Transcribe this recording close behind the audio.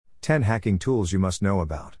10 hacking tools you must know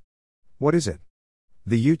about. What is it?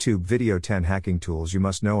 The YouTube video 10 hacking tools you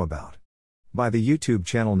must know about. By the YouTube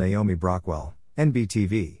channel Naomi Brockwell,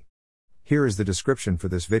 NBTV. Here is the description for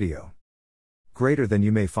this video. Greater than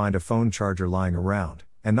you may find a phone charger lying around,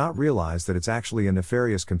 and not realize that it's actually a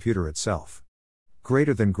nefarious computer itself.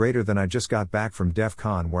 Greater than I just got back from DEF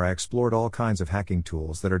CON where I explored all kinds of hacking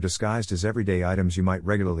tools that are disguised as everyday items you might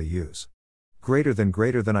regularly use. Greater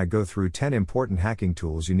than I go through 10 important hacking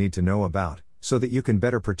tools you need to know about, so that you can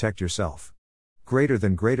better protect yourself. Greater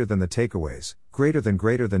than the takeaways. Greater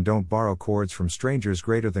than don't borrow cords from strangers.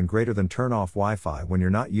 Greater than turn off Wi-Fi when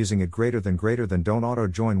you're not using it. Greater than don't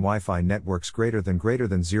auto-join Wi-Fi networks. Greater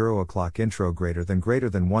than 0 o'clock intro. Greater than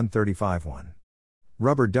 135.1.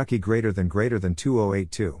 Rubber ducky. Greater than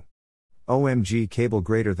 2082. OMG cable.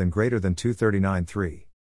 Greater than 239.3.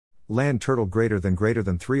 Land turtle. Greater than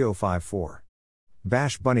 3054.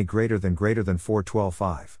 Bash bunny. Greater than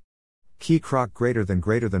 412.5. Key croc. Greater than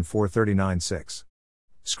 439.6.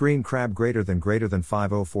 Screen crab. Greater than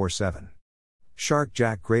 5047. Shark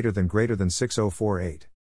jack. Greater than 6048.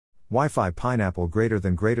 Wi-Fi pineapple. Greater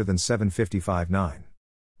than 755.9.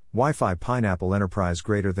 Wi-Fi pineapple enterprise.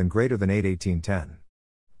 Greater than 818.10.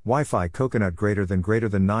 Wi-Fi coconut. Greater than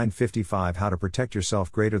 955. How to protect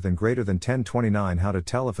yourself. Greater than 1029. How to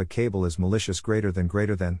tell if a cable is malicious. Greater than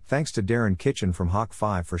thanks to Darren Kitchen from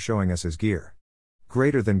Hawk5 for showing us his gear.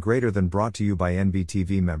 Greater than brought to you by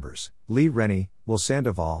NBTV members, Lee Rennie, Will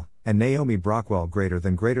Sandoval, and Naomi Brockwell. Greater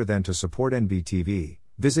than to support NBTV,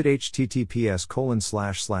 visit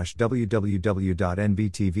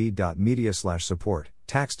https://www.nbtv.media/support,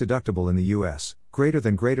 tax deductible in the US. Greater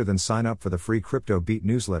than sign up for the free Crypto Beat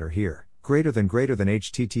newsletter here. Greater than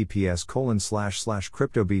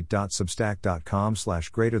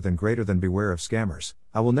https://cryptobeat.substack.com/ greater than beware of scammers.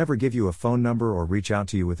 I will never give you a phone number or reach out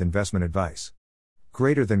to you with investment advice.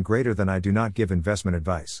 Greater than I do not give investment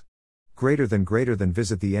advice. Greater than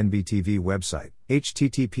visit the NBTV website,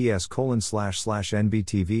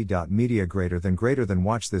 https://nbtv.media. Greater than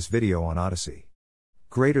watch this video on Odyssey.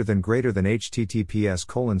 Greater than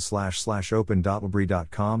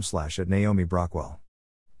https://open.library.com/ at Naomi Brockwell.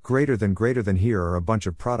 Greater than here are a bunch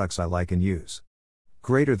of products I like and use.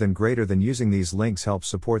 Greater than using these links helps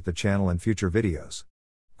support the channel and future videos.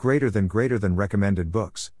 Greater than recommended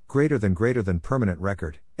books. Greater than permanent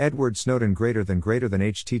record. Edward Snowden. Greater than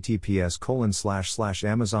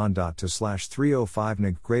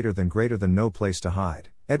https://amazon.to/305nig. Greater than no place to hide.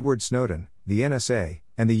 Edward Snowden, the NSA,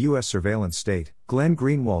 and the U.S. surveillance state. Glenn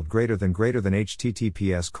Greenwald. Greater than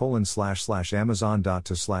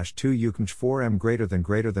https://amazon.to/2ukmch4m. Greater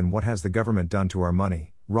than what has the government done to our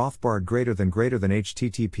money. Rothbard. Greater than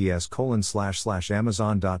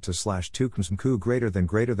https://amazon.to/2kmsmku.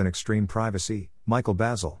 Greater than extreme privacy. Michael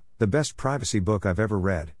Basil, the best privacy book I've ever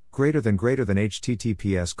read. Greater than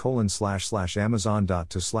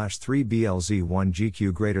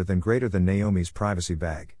https://amazon.to/3blz1gq. Greater than Naomi's privacy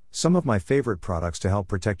bag. Some of my favorite products to help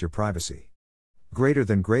protect your privacy. Greater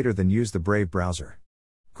than use the Brave browser.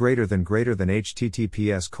 Greater than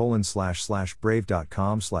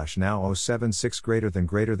https://brave.com/now076. Greater than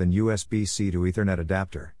USB-C to Ethernet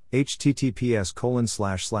adapter.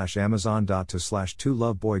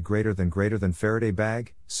 https://amazon.to/2loveboy. Greater than Faraday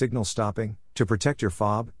bag, signal stopping, to protect your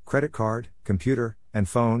fob, credit card, computer, and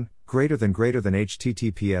phone. Greater than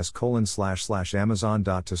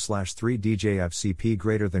https://amazon.to/3djfcp.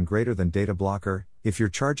 Greater than data blocker. If you're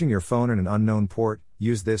charging your phone in an unknown port,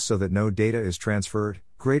 use this so that no data is transferred.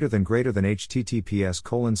 Greater than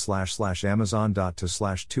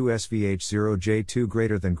https://amazon.to/2svh0j2.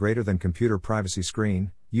 Greater than computer privacy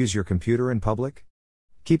screen. Use your computer in public?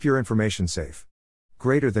 Keep your information safe.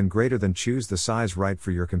 Greater than choose the size right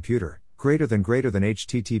for your computer. Greater than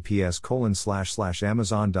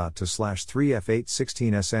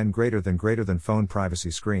https://amazon.to/3f816sn. Greater than phone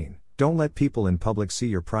privacy screen. Don't let people in public see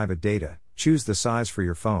your private data. Choose the size for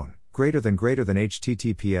your phone. Greater than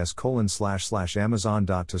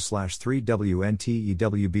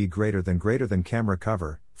https://amazon.to/3wnTEWB. Greater than camera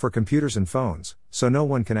cover, for computers and phones, so no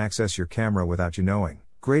one can access your camera without you knowing.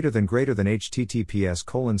 Greater than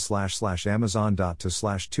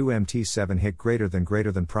https://amazon.to/2mt7hic. Greater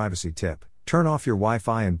than privacy tip. Turn off your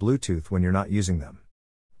Wi-Fi and Bluetooth when you're not using them.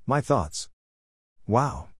 My thoughts.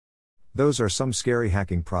 Wow. Those are some scary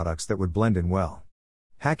hacking products that would blend in well.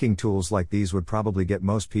 Hacking tools like these would probably get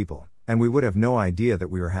most people, and we would have no idea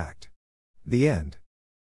that we were hacked. The end.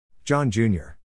 John Jr.